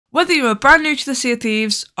Whether you are brand new to the Sea of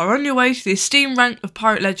Thieves, are on your way to the esteemed rank of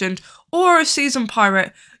Pirate Legend, or are a seasoned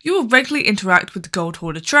pirate, you will regularly interact with the Gold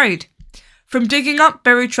Hoarder trade. From digging up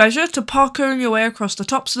buried treasure to parkouring your way across the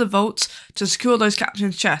tops of the vaults to secure those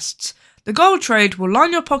captain's chests, the gold trade will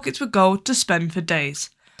line your pockets with gold to spend for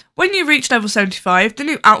days. When you reach level 75, the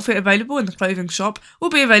new outfit available in the clothing shop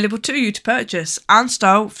will be available to you to purchase and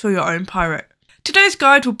style for your own pirate. Today's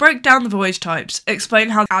guide will break down the voyage types, explain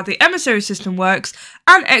how the Emissary system works,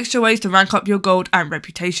 and extra ways to rank up your gold and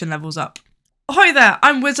reputation levels up. Ahoy there,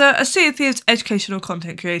 I'm Wizard, a Sea of Thieves educational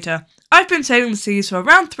content creator. I've been sailing the seas for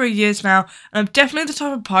around 3 years now, and I'm definitely the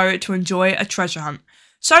type of pirate to enjoy a treasure hunt.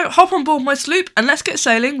 So hop on board my sloop and let's get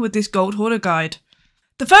sailing with this Gold Hoarder guide.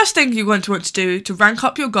 The first thing you're going to want to do to rank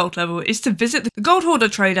up your gold level is to visit the Gold Hoarder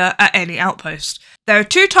trader at any outpost. There are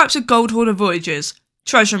two types of Gold Hoarder voyages,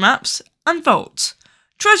 treasure maps and vaults.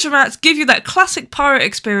 Treasure maps give you that classic pirate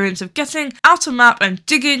experience of getting out a map and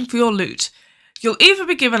digging for your loot. You'll either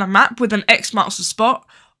be given a map with an X marks the spot,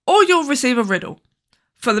 or you'll receive a riddle.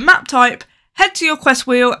 For the map type, head to your quest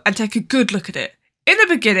wheel and take a good look at it. In the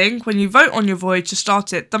beginning, when you vote on your voyage to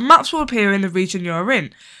start it, the maps will appear in the region you are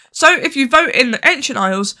in. So if you vote in the Ancient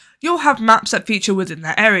Isles, you'll have maps that feature within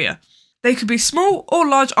that area. They could be small or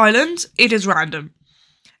large islands, it is random.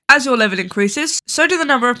 As your level increases, so do the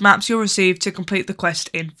number of maps you'll receive to complete the quest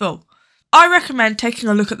in full. I recommend taking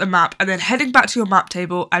a look at the map and then heading back to your map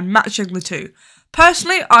table and matching the two.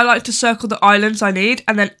 Personally, I like to circle the islands I need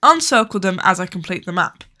and then uncircle them as I complete the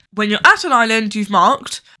map. When you're at an island you've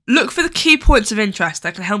marked, look for the key points of interest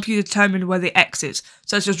that can help you determine where the X is,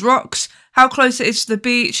 such as rocks, how close it is to the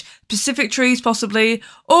beach, specific trees possibly,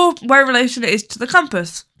 or where in relation it is to the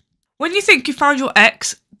compass. When you think you found your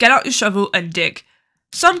X, get out your shovel and dig.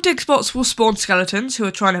 Some dig spots will spawn skeletons who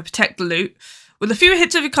are trying to protect the loot. With a few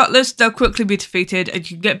hits of your cutlass, they'll quickly be defeated and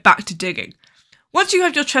you can get back to digging. Once you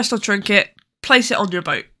have your chest or trinket, place it on your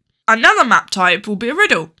boat. Another map type will be a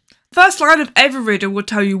riddle. The first line of every riddle will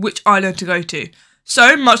tell you which island to go to.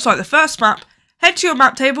 So, much like the first map, head to your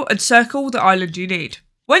map table and circle the island you need.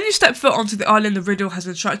 When you step foot onto the island the riddle has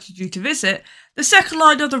instructed you to visit, the second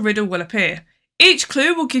line of the riddle will appear. Each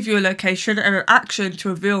clue will give you a location and an action to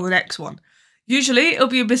reveal the next one. Usually, it'll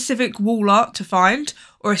be a specific wall art to find,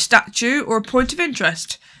 or a statue, or a point of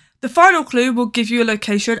interest. The final clue will give you a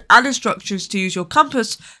location and instructions to use your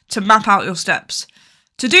compass to map out your steps.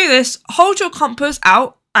 To do this, hold your compass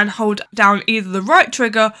out and hold down either the right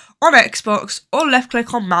trigger on Xbox or left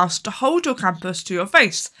click on mouse to hold your compass to your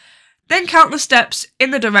face. Then count the steps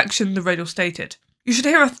in the direction the riddle stated. You should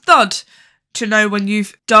hear a thud to know when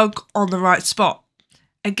you've dug on the right spot.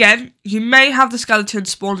 Again, you may have the skeleton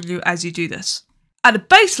spawn on you as you do this. At a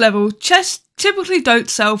base level, chests typically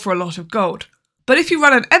don't sell for a lot of gold. But if you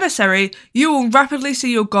run an Emissary, you will rapidly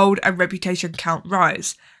see your gold and reputation count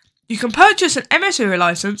rise. You can purchase an Emissary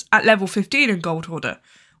license at level 15 in Gold Hoarder.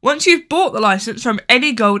 Once you've bought the license from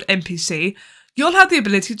any gold NPC, you'll have the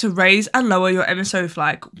ability to raise and lower your Emissary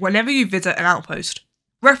flag whenever you visit an outpost.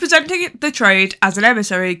 Representing the trade as an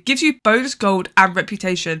Emissary gives you bonus gold and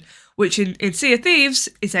reputation, which in Sea of Thieves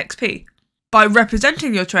is XP. By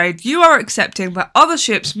representing your trade, you are accepting that other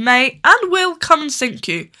ships may and will come and sink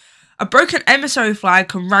you. A broken Emissary flag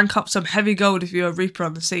can rank up some heavy gold if you're a Reaper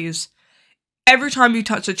on the seas. Every time you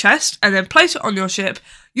touch a chest and then place it on your ship,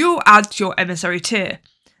 you will add to your Emissary tier.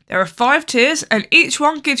 There are 5 tiers and each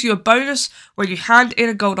one gives you a bonus when you hand in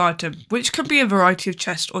a gold item, which can be a variety of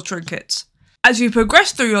chests or trinkets. As you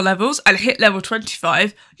progress through your levels and hit level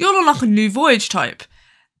 25, you'll unlock a new voyage type.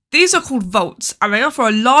 These are called vaults and they offer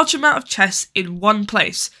a large amount of chests in one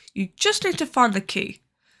place. You just need to find the key.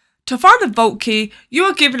 To find the vault key, you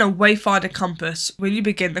are given a wayfinder compass when you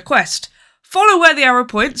begin the quest. Follow where the arrow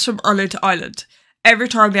points from island to island. Every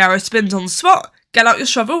time the arrow spins on the spot, get out your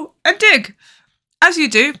shovel and dig. As you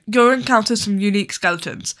do, you'll encounter some unique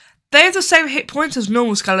skeletons. They have the same hit points as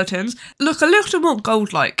normal skeletons, look a little more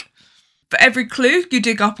gold-like. For every clue you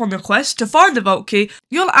dig up on your quest to find the vault key,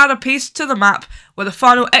 you'll add a piece to the map where the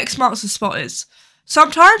final X marks the spot is.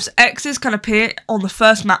 Sometimes X's can appear on the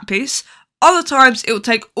first map piece, other times it will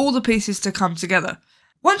take all the pieces to come together.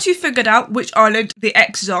 Once you've figured out which island the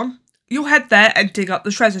X is on, you'll head there and dig up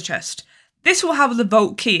the treasure chest. This will have the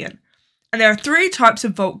vault key in, and there are 3 types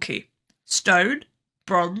of vault key: stone,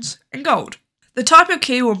 bronze and gold. The type of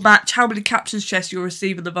key will match how many captain's chests you'll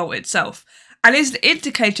receive in the vault itself, and is an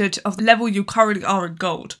indicator of the level you currently are in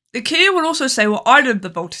gold. The key will also say what island the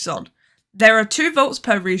vault is on. There are 2 vaults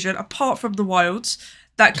per region apart from the wilds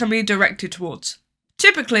that can be directed towards.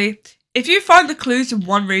 Typically, if you find the clues in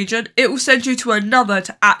one region, it will send you to another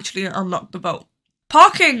to actually unlock the vault.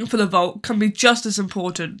 Parking for the vault can be just as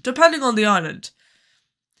important, depending on the island.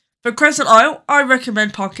 For Crescent Isle, I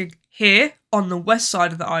recommend parking here on the west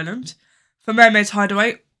side of the island. For Mermaid's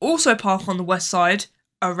Hideaway, also park on the west side,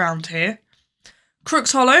 around here.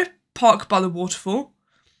 Crook's Hollow, park by the waterfall.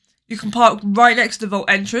 You can park right next to the vault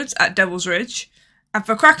entrance at Devil's Ridge. And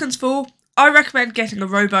for Kraken's Fall, I recommend getting a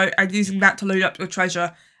rowboat and using that to load up your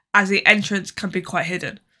treasure, as the entrance can be quite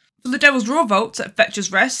hidden. For the Devil's Roar vaults at Fetcher's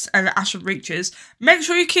Rest and Ashen Reaches, make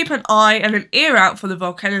sure you keep an eye and an ear out for the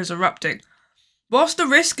volcanoes erupting. Whilst the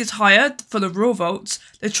risk is higher for the Roar vaults,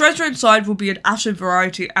 the treasure inside will be an ashen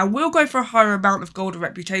variety and will go for a higher amount of gold or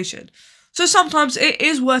reputation, so sometimes it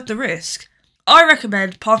is worth the risk. I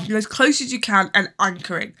recommend parking as close as you can and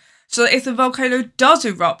anchoring, so that if the volcano does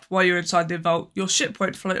erupt while you're inside the vault, your ship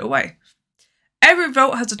won't float away. Every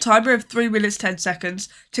vault has a timer of 3 minutes 10 seconds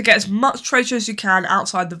to get as much treasure as you can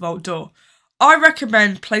outside the vault door. I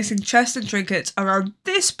recommend placing chests and trinkets around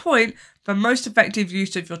this point for most effective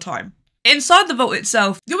use of your time. Inside the vault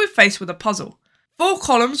itself, you'll be faced with a puzzle. 4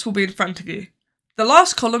 columns will be in front of you. The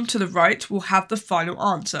last column to the right will have the final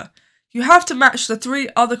answer. You have to match the 3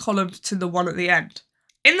 other columns to the one at the end.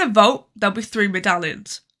 In the vault, there'll be 3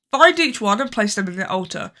 medallions. Find each one and place them in the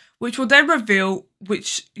altar, which will then reveal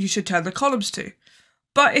which you should turn the columns to.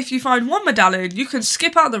 But if you find one medallion, you can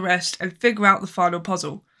skip out the rest and figure out the final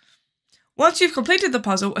puzzle. Once you've completed the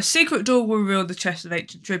puzzle, a secret door will reveal the chest of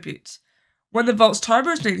ancient tributes. When the vault's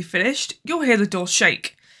timer is nearly finished, you'll hear the door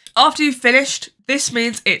shake. After you've finished, this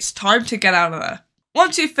means it's time to get out of there.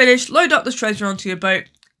 Once you've finished, load up the treasure onto your boat,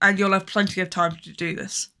 and you'll have plenty of time to do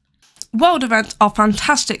this. World events are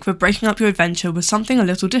fantastic for breaking up your adventure with something a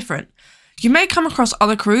little different. You may come across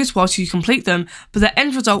other crews whilst you complete them, but the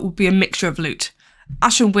end result will be a mixture of loot.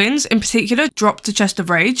 Ashen Winds, in particular, drops the Chest of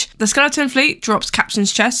Rage, the Skeleton Fleet drops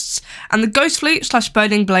Captain's Chests, and the Ghost Fleet /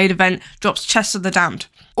 Burning Blade event drops Chests of the Damned.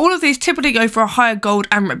 All of these typically go for a higher gold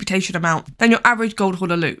and reputation amount than your average Gold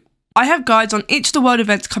Hoarder loot. I have guides on each of the world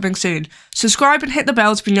events coming soon. Subscribe and hit the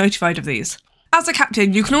bell to be notified of these. As a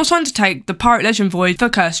captain, you can also undertake the Pirate Legend Voyage for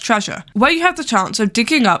Cursed Treasure, where you have the chance of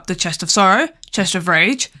digging up the Chest of Sorrow, Chest of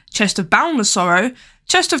Rage, Chest of Boundless Sorrow,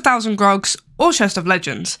 Chest of Thousand Grogs, or Chest of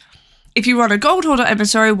Legends. If you run a Gold Hoarder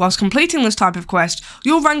Emissary whilst completing this type of quest,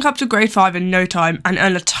 you'll rank up to grade 5 in no time and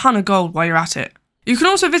earn a ton of gold while you're at it. You can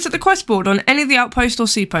also visit the quest board on any of the outposts or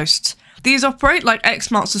sea posts. These operate like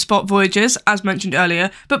X marks the spot voyages, as mentioned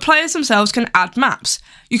earlier, but players themselves can add maps.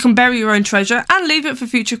 You can bury your own treasure and leave it for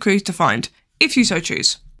future crews to find, if you so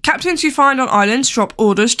choose. Captains you find on islands drop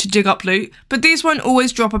orders to dig up loot, but these won't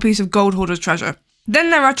always drop a piece of Gold Hoarder treasure.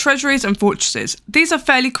 Then there are Treasuries and Fortresses. These are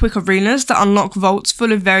fairly quick arenas that unlock vaults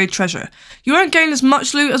full of varied treasure. You won't gain as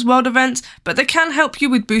much loot as world events, but they can help you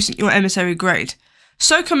with boosting your emissary grade.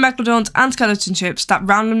 So can Megalodons and skeleton ships that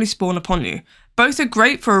randomly spawn upon you. Both are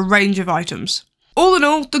great for a range of items. All in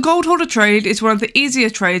all, the Gold Hoarder trade is one of the easier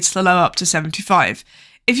trades to level up to 75.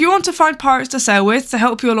 If you want to find pirates to sail with to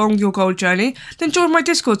help you along your gold journey, then join my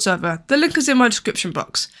Discord server. The link is in my description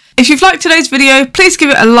box. If you've liked today's video, please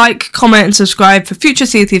give it a like, comment and subscribe for future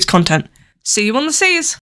Sea of Thieves content. See you on the seas!